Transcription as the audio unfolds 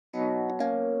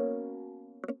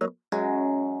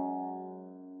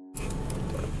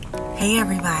Hey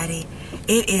everybody,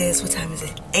 it is, what time is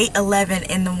it? 8:11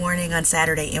 in the morning on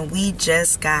Saturday, and we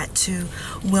just got to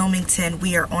Wilmington.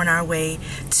 We are on our way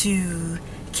to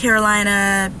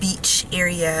Carolina Beach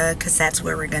area because that's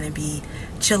where we're going to be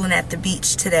chilling at the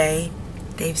beach today.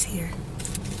 Dave's here.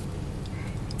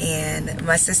 And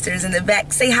my sister's in the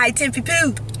back. Say hi, Timpy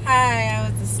Poo. Hi, I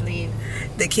was asleep.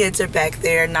 The kids are back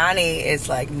there. Nani is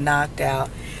like knocked out.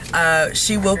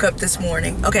 She woke up this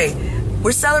morning. Okay,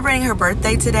 we're celebrating her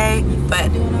birthday today, but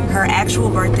her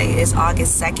actual birthday is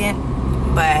August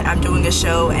 2nd. But I'm doing a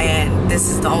show, and this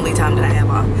is the only time that I have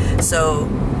off. So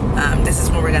this is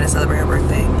when we're gonna celebrate her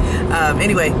birthday.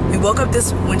 Anyway, when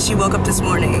she woke up this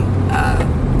morning,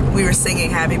 we were singing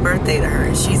happy birthday to her,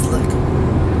 and she's like,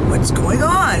 what's going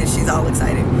on? And she's all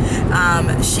excited.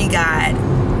 She got,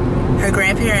 her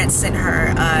grandparents sent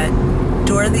her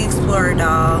Dora the Explorer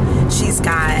doll. She's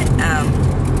got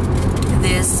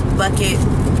this bucket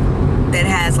that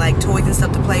has like toys and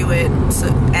stuff to play with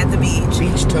at the beach.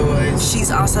 Beach toys. She's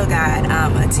also got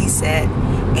a tea set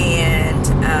and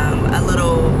a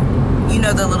little, you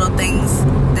know, the little things,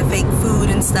 the fake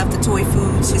food and stuff, the toy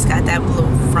food. She's got that little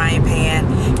frying pan,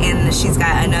 and she's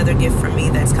got another gift from me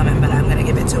that's coming, but I'm gonna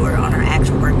give it to her on her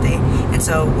actual birthday. And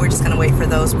so we're just gonna wait for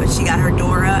those. But she got her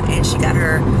Dora, and she got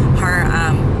her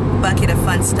bucket of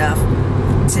fun stuff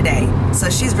today. So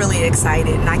she's really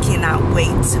excited, and I cannot wait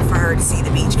for her to see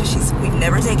the beach, because we've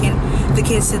never taken the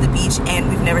kids to the beach, and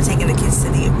we've never taken the kids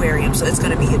to the aquarium. So it's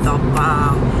gonna be the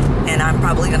bomb, and I'm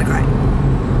probably gonna cry,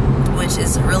 which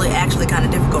is really actually kind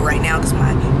of difficult right now because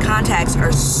my contacts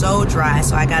are so dry.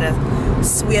 So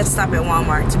we have to stop at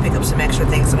Walmart to pick up some extra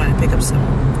things. I'm gonna pick up some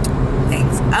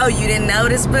things. Oh, you didn't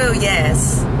notice, boo?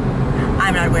 Yes,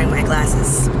 I'm not wearing my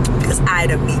glasses because I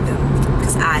don't need them,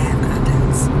 because I have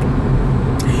contacts.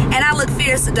 And I look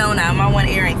fierce, don't I? My one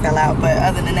earring fell out, but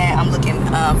other than that, I'm looking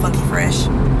funky fresh.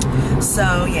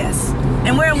 So yes,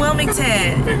 and we're in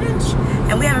Wilmington,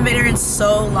 and we haven't been here in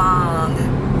so long.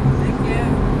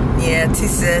 Yeah, T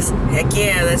says, heck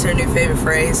yeah, that's her new favorite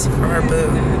phrase from her boo.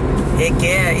 Heck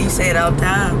yeah, you say it all the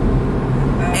time.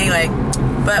 Anyway,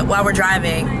 but while we're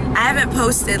driving, I haven't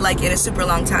posted like in a super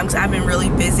long time because I've been really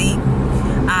busy.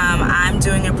 I'm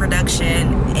doing a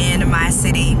production in my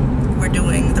city. We're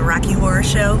doing the Rocky Horror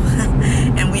Show,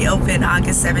 and we open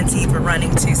August 17th. We're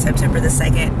running to September the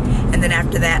 2nd, and then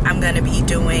after that, I'm going to be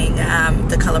doing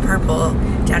The Color Purple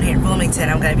down here in Wilmington.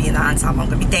 I'm going to be in the ensemble. I'm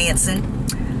going to be dancing.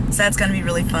 So that's gonna be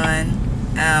really fun.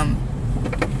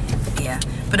 Yeah.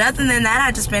 But other than that,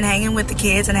 I've just been hanging with the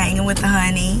kids and hanging with the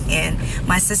honey. And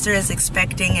my sister is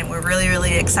expecting, and we're really,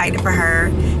 really excited for her.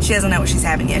 She doesn't know what she's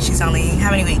having yet. She's only,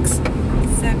 how many weeks?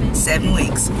 7. 7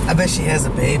 weeks. I bet she has a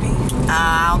baby.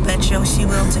 I'll bet you she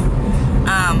will too.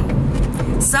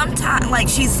 Sometimes, like,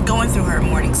 she's going through her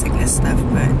morning sickness stuff,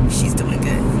 but she's doing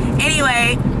good.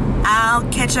 Anyway, I'll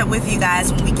catch up with you guys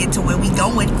when we get to where we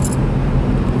going.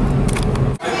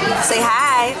 Say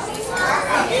hi.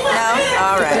 No?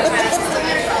 Alright.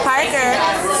 Parker,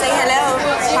 say hello.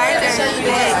 Parker.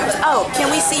 Hey. Oh,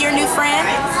 can we see your new friend?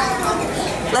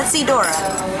 Let's see Dora.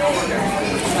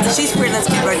 She's pretty. Let's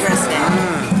keep her dressed down.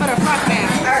 Put her front down.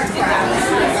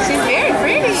 She's very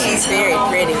pretty. She's very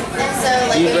pretty.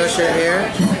 Do you brush her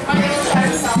hair?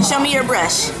 Show me your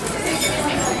brush.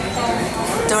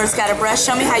 Dora's got a brush.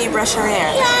 Show me how you brush her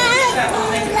hair.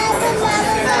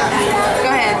 Go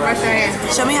ahead, brush her hair.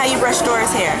 Show me how you brush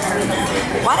Dora's hair.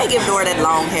 Why they give Dora that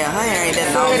long hair? Her hair ain't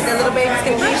that long. The little baby's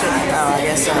gonna get you. Oh, I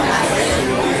guess so.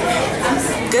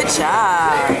 Good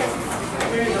job.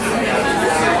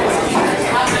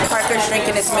 Parker's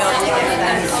drinking his milk.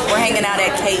 We're hanging out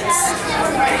at Kate's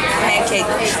pancake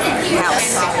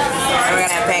house. And we're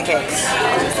gonna have pancakes.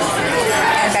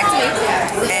 And back to me.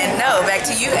 And no, back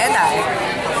to you and I.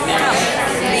 Come,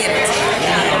 be in it.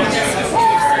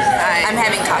 I'm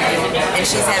having coffee, and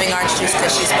she's having orange juice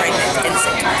because she's pregnant and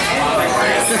sick.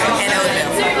 And oat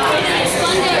milk.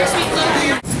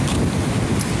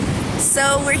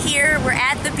 So we're here, we're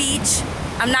at the beach.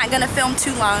 I'm not gonna film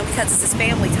too long because this is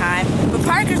family time. But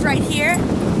Parker's right here.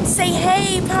 Say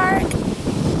hey, Park.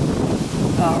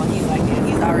 Oh, he's like that.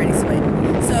 He's already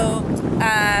sweating. So,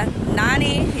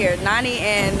 Nani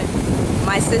and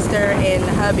my sister and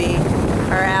hubby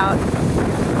are out,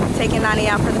 taking Nani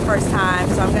out for the first time.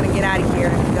 So I'm gonna get out of here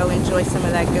and go enjoy some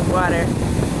of that good water.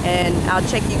 And I'll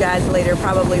check you guys later,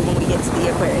 probably when we get to the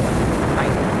aquarium. Bye.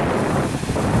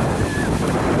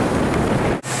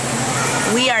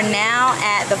 We are now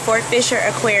at the Fort Fisher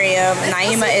Aquarium.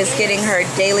 Naima is getting her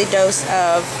daily dose.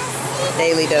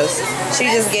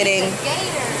 She's just getting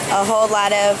a whole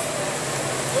lot of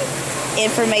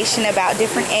information about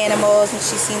different animals, and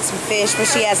she's seen some fish, but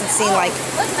she hasn't seen like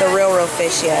the real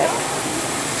fish yet.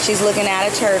 She's looking at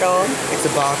a turtle. It's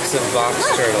a box of box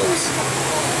turtles.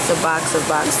 It's a box of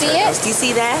box See turtles. it? Do you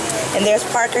see that? And there's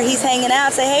Parker. He's hanging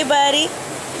out. Say, hey, buddy.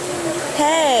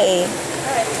 Hey.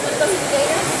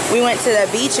 We went to the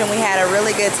beach and we had a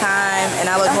really good time, and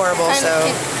I look horrible, so.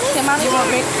 You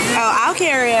want me? Oh, I'll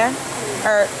carry her.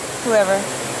 Or whoever.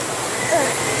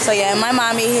 So yeah, my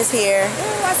mommy is here.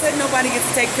 Oh, I said nobody gets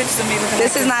to take pictures of me.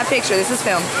 This is not a picture, this is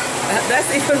film. That's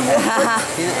even more.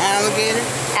 See an alligator?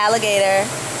 Alligator.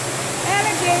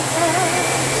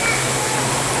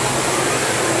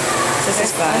 This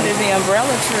is fun. Under the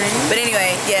umbrella tree. But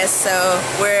anyway, yes, so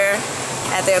we're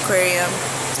at the aquarium.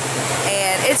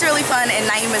 And it's really fun, and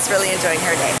Naima's really enjoying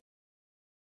her day.